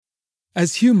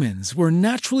As humans, we're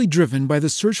naturally driven by the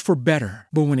search for better.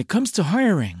 But when it comes to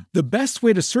hiring, the best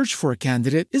way to search for a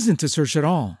candidate isn't to search at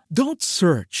all. Don't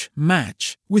search,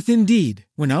 match with Indeed.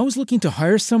 When I was looking to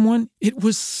hire someone, it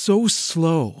was so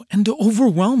slow and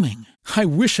overwhelming. I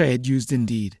wish I had used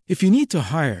Indeed. If you need to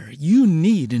hire, you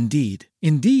need Indeed.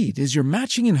 Indeed is your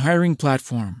matching and hiring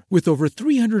platform with over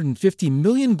 350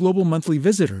 million global monthly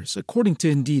visitors, according to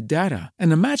Indeed data,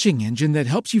 and a matching engine that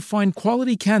helps you find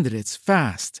quality candidates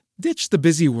fast. Ditch the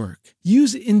busy work.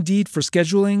 Use Indeed for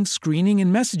scheduling, screening,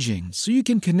 and messaging so you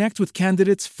can connect with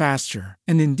candidates faster.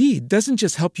 And Indeed doesn't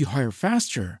just help you hire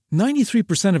faster.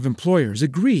 93% of employers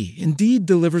agree Indeed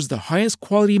delivers the highest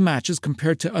quality matches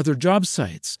compared to other job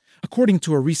sites, according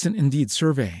to a recent Indeed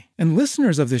survey. And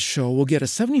listeners of this show will get a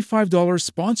 $75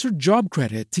 sponsored job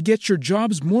credit to get your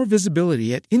jobs more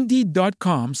visibility at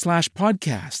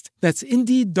Indeed.com/podcast. That's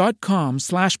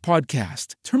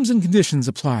Indeed.com/podcast. Terms and conditions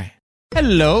apply.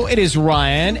 Hello, it is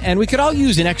Ryan, and we could all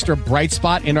use an extra bright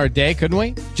spot in our day, couldn't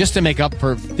we? Just to make up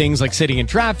for things like sitting in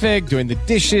traffic, doing the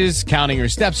dishes, counting your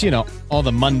steps, all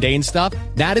the mundane stuff.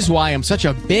 That is why I'm such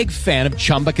a big fan of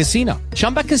Chumba Casino.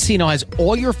 Chumba Casino has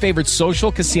all your favorite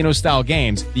social casino-style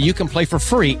games that you can play for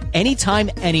free anytime,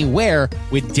 anywhere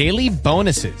with daily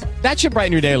bonuses. That should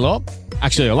brighten your day a little.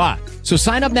 Actually, a lot. So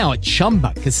sign up now at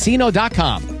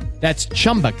ChumbaCasino.com. That's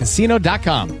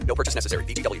ChumbaCasino.com. No purchase necessary.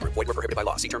 VGW Group. Void where prohibited by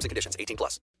law. See terms and conditions.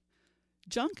 18+.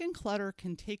 Junk and clutter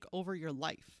can take over your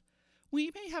life. We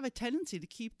may have a tendency to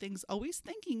keep things always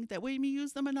thinking that we may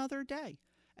use them another day.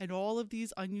 And all of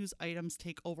these unused items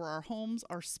take over our homes,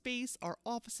 our space, our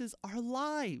offices, our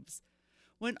lives.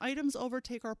 When items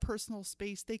overtake our personal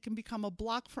space, they can become a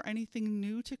block for anything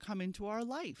new to come into our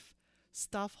life.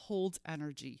 Stuff holds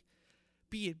energy.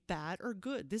 Be it bad or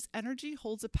good, this energy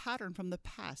holds a pattern from the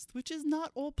past, which is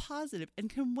not all positive and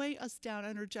can weigh us down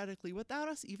energetically without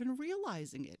us even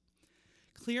realizing it.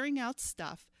 Clearing out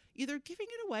stuff, either giving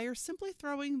it away or simply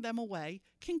throwing them away,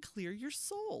 can clear your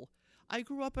soul. I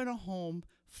grew up in a home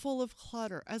full of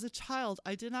clutter. As a child,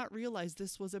 I did not realize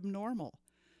this was abnormal.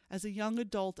 As a young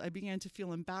adult, I began to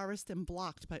feel embarrassed and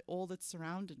blocked by all that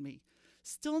surrounded me.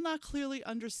 Still not clearly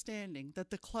understanding that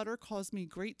the clutter caused me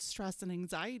great stress and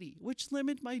anxiety, which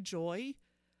limited my joy,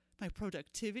 my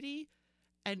productivity,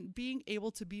 and being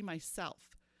able to be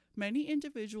myself. Many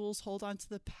individuals hold on to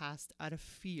the past out of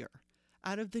fear,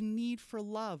 out of the need for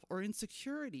love or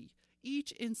insecurity.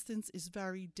 Each instance is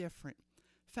very different.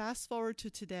 Fast forward to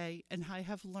today, and I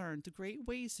have learned the great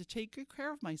ways to take good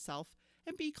care of myself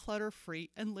and be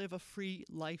clutter-free and live a free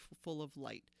life full of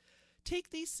light.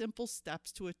 Take these simple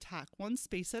steps to attack one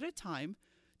space at a time.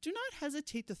 Do not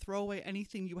hesitate to throw away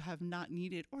anything you have not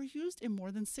needed or used in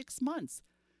more than 6 months.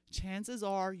 Chances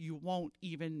are you won't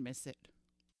even miss it.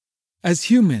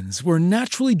 As humans, we're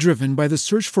naturally driven by the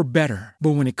search for better.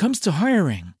 But when it comes to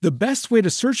hiring, the best way to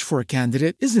search for a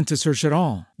candidate isn't to search at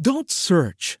all. Don't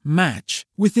search, match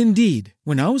with Indeed.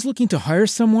 When I was looking to hire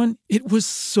someone, it was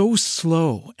so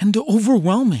slow and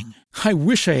overwhelming. I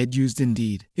wish I had used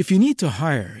Indeed. If you need to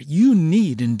hire, you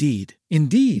need Indeed.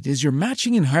 Indeed is your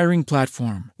matching and hiring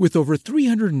platform with over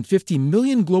 350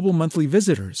 million global monthly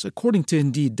visitors, according to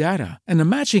Indeed data, and a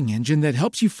matching engine that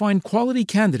helps you find quality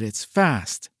candidates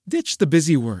fast. Ditch the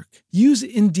busy work. Use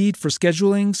Indeed for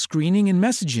scheduling, screening, and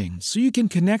messaging so you can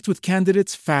connect with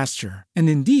candidates faster. And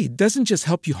Indeed doesn't just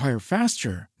help you hire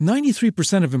faster.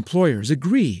 93% of employers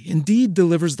agree Indeed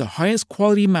delivers the highest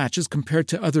quality matches compared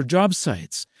to other job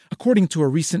sites, according to a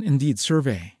recent Indeed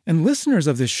survey. And listeners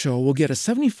of this show will get a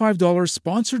 $75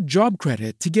 sponsored job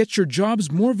credit to get your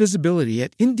jobs more visibility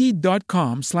at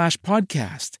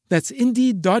Indeed.com/podcast. That's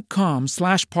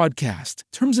Indeed.com/podcast.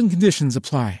 Terms and conditions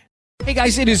apply. Hey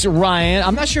guys, it is Ryan.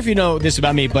 I'm not sure if you know this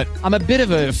about me, but I'm a bit of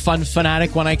a fun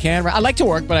fanatic when I can. I like to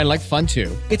work, but I like fun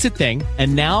too. It's a thing.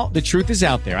 And now the truth is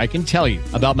out there. I can tell you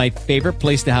about my favorite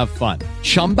place to have fun.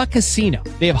 Chumba Casino.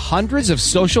 They have hundreds of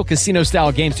social casino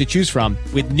style games to choose from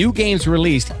with new games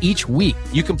released each week.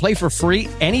 You can play for free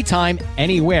anytime,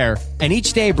 anywhere. And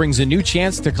each day brings a new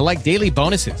chance to collect daily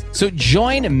bonuses. So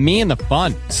join me in the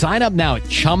fun. Sign up now at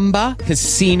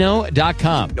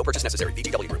ChumbaCasino.com. No purchase necessary.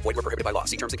 VGW Group. Void where prohibited by law.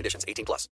 See terms and conditions. 18+.